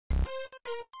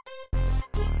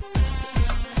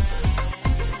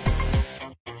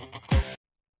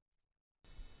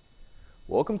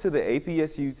Welcome to the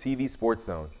APSU-TV Sports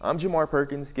Zone. I'm Jamhar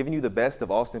Perkins, giving you the best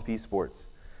of Austin Peay sports.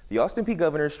 The Austin Peay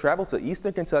Governors traveled to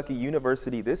Eastern Kentucky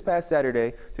University this past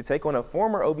Saturday to take on a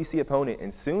former OVC opponent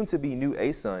and soon-to-be new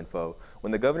ASUN foe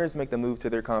when the Governors make the move to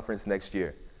their conference next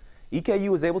year. EKU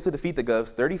was able to defeat the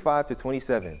Govs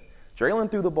 35-27.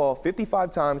 Draylon threw the ball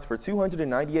 55 times for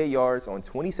 298 yards on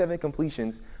 27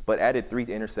 completions, but added 3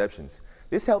 interceptions.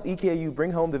 This helped EKU bring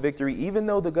home the victory even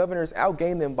though the Governors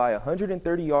outgained them by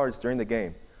 130 yards during the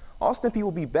game. Austin Peay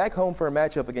will be back home for a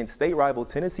matchup against state rival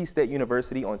Tennessee State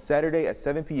University on Saturday at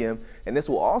 7 p.m., and this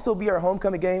will also be our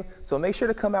homecoming game, so make sure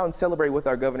to come out and celebrate with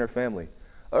our Governor family.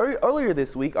 Earlier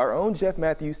this week, our own Jeff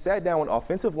Matthews sat down with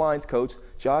offensive lines coach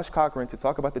Josh Cochran to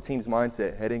talk about the team's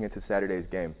mindset heading into Saturday's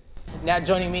game. Now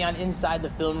joining me on Inside the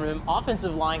Film Room,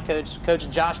 offensive line coach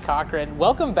Josh Cochran.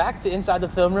 Welcome back to Inside the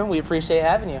Film Room. We appreciate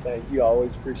having you. Thank you.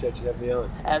 Always appreciate you having me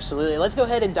on. Absolutely. Let's go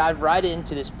ahead and dive right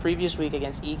into this previous week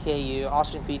against EKU.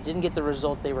 Austin Peay didn't get the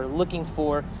result they were looking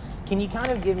for. Can you kind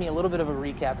of give me a little bit of a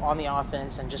recap on the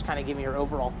offense and just kind of give me your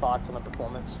overall thoughts on the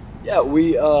performance? Yeah,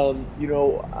 we, it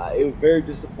was very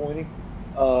disappointing.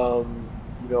 We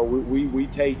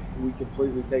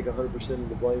completely take 100% of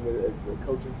the blame as the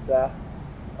coaching staff.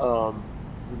 I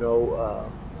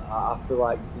feel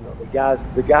like the guys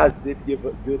did give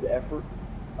a good effort,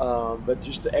 but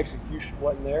just the execution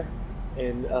wasn't there,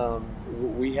 and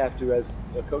we have to, as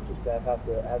a coaching staff, have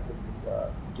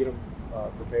to get them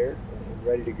prepared and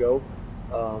ready to go.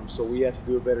 So we have to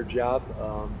do a better job.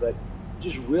 But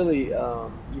just really,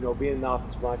 being an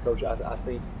offensive line coach, I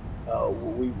think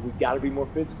we got to be more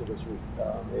physical this week.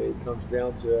 It comes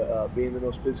down to being the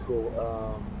most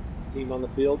physical team on the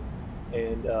field.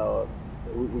 And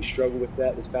we struggled with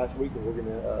that this past week, and we're going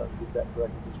to get that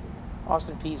corrected this week.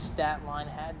 Austin Peay's stat line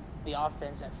had the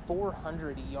offense at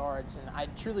 400 yards, and I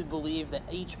truly believe that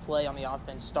each play on the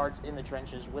offense starts in the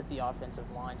trenches with the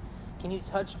offensive line. Can you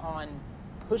touch on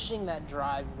pushing that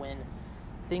drive when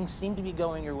things seem to be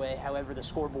going your way, however the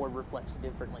scoreboard reflects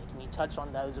differently? Can you touch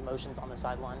on those emotions on the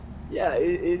sideline? Yeah,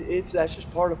 that's just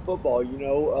part of football,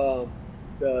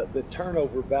 The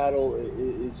turnover battle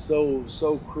is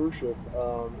so crucial.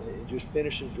 Just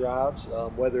finishing drives,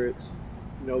 whether it's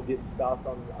getting stopped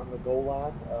on the goal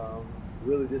line,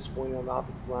 really disappointing on the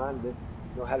offensive line. And then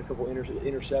had a couple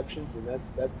interceptions, and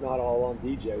that's not all on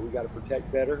DJ. We got to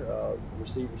protect better.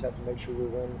 Receivers have to make sure we're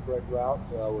running the correct routes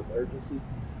with urgency.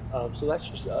 So that's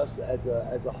just us as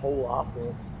a whole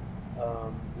offense.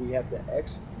 We have to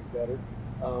execute better.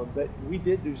 But we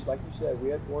did do, like you said, we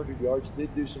had 400 yards,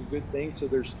 did do some good things. So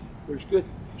there's good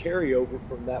carryover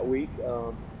from that week.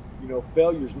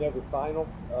 Failure's never final.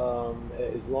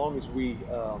 As long as we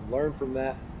learn from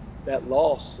that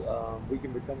loss, we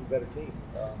can become a better team.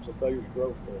 So failure's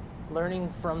growth there. Learning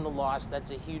from the loss,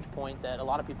 that's a huge point that a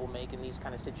lot of people make in these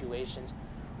kind of situations.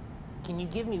 Can you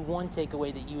give me one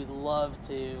takeaway that you would love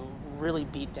to really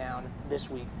beat down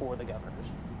this week for the Governors?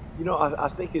 I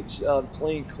think it's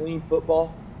playing clean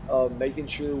football, making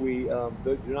sure we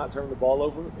do not turn the ball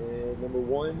over, and number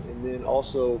one, and then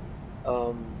also,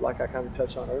 like I kind of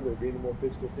touched on earlier, being a more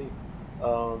physical team.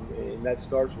 And that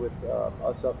starts with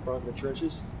us up front in the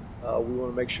trenches. We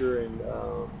want to make sure and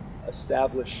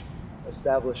establish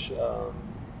a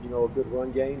good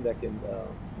run game that can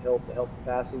help the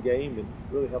passing game and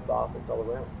really help the offense all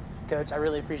around. Coach, I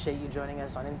really appreciate you joining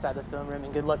us on Inside the Film Room,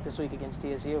 and good luck this week against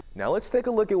TSU. Now let's take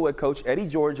a look at what Coach Eddie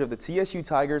George of the TSU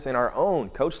Tigers and our own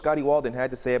Coach Scotty Walden had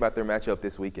to say about their matchup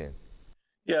this weekend.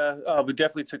 Yeah, we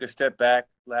definitely took a step back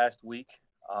last week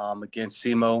against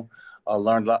SEMO.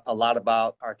 Learned a lot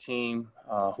about our team,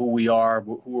 who we are,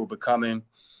 who we're becoming.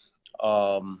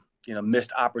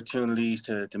 Missed opportunities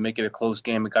to make it a close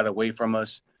game. It got away from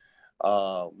us.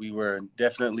 We were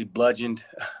definitely bludgeoned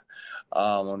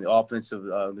on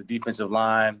the defensive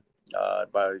line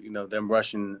by them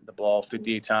rushing the ball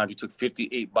 58 times. We took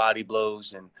 58 body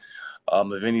blows, and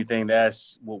if anything,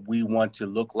 that's what we want to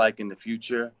look like in the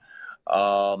future.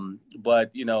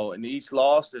 But in each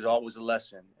loss, there's always a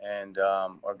lesson, and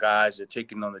our guys are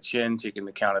taking on the chin, taking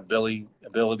accountability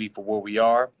for where we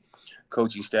are,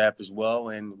 coaching staff as well,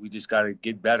 and we just got to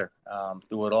get better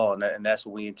through it all, and that's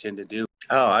what we intend to do.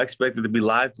 I expect it to be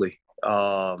lively.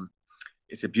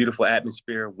 It's a beautiful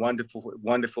atmosphere,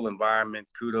 wonderful environment.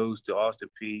 Kudos to Austin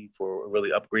Peay for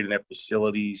really upgrading their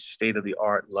facilities, state of the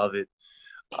art, love it.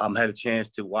 Had a chance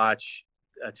to watch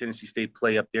Tennessee State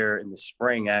play up there in the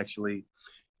spring, actually.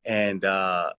 And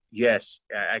yes,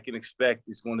 I can expect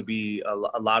it's going to be a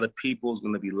lot of people. It's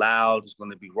going to be loud. It's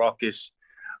going to be raucous.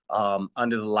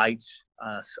 under the lights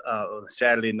on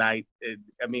Saturday night.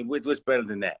 What's better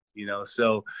than that,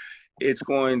 So it's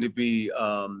going to be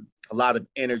a lot of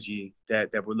energy that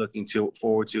we're looking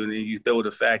forward to. And then you throw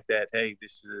the fact that, hey,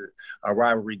 this is a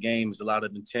rivalry game. There's a lot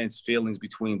of intense feelings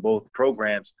between both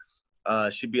programs.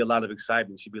 Should be a lot of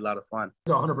excitement. Should be a lot of fun.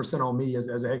 It's 100% on me as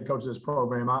a head coach of this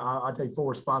program. I take full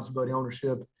responsibility,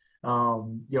 ownership.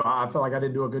 I felt like I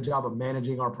didn't do a good job of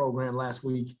managing our program last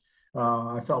week.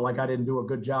 I felt like I didn't do a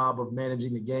good job of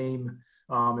managing the game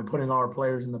and putting our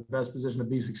players in the best position to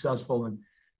be successful. And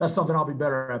that's something I'll be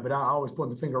better at. But I always point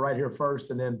the finger right here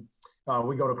first, and then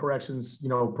we go to corrections,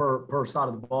 per side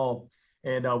of the ball.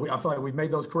 And I feel like we've made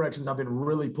those corrections. I've been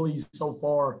really pleased so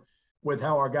far with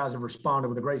how our guys have responded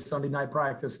with a great Sunday night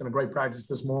practice and a great practice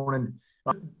this morning.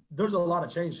 There's a lot of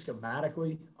change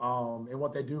schematically in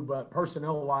what they do, but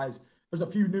personnel-wise, there's a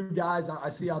few new guys I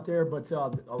see out there. But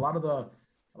a lot of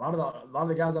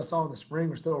the guys I saw in the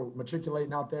spring are still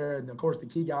matriculating out there, and of course the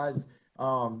key guys,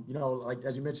 like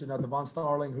as you mentioned, Devon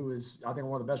Starling, who is I think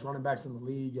one of the best running backs in the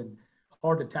league and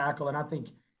hard to tackle. And I think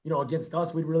against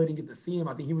us we really didn't get to see him.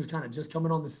 I think he was kind of just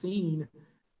coming on the scene.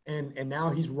 And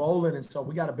now he's rolling, and so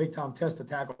we got a big time test to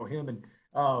tackle him.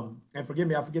 And forgive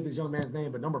me, I forget this young man's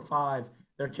name, but number 5,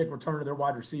 their kick returner, their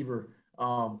wide receiver,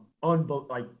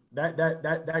 like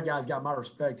that guy's got my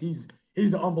respect. He's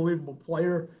an unbelievable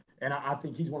player, and I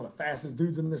think he's one of the fastest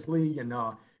dudes in this league. And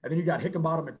then you got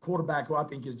Hickenbottom at quarterback, who I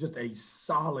think is just a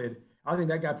solid. I think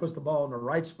that guy puts the ball in the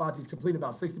right spots. He's completed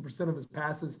about 60% of his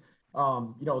passes.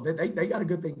 They got a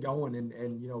good thing going,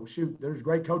 and shoot, there's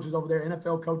great coaches over there,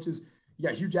 NFL coaches. You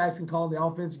got Hugh Jackson calling the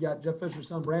offense. You got Jeff Fisher's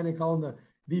son Brandon calling the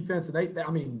defense. And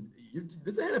this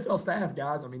is an NFL staff,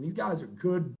 guys. These guys are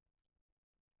good.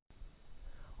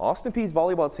 Austin Peay's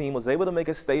volleyball team was able to make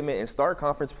a statement and start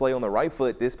conference play on the right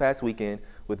foot this past weekend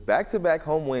with back-to-back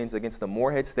home wins against the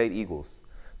Morehead State Eagles.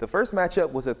 The first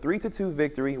matchup was a 3-2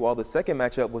 victory, while the second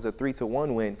matchup was a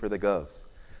 3-1 win for the Govs.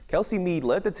 Kelsey Mead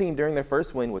led the team during their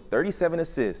first win with 37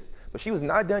 assists, but she was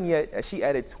not done yet as she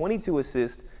added 22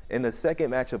 assists in the second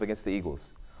matchup against the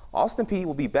Eagles. Austin Peay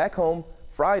will be back home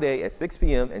Friday at 6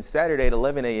 p.m. and Saturday at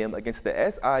 11 a.m. against the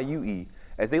SIUE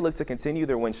as they look to continue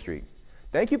their win streak.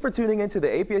 Thank you for tuning in to the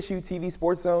APSU-TV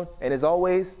Sports Zone, and as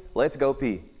always, let's go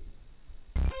Peay.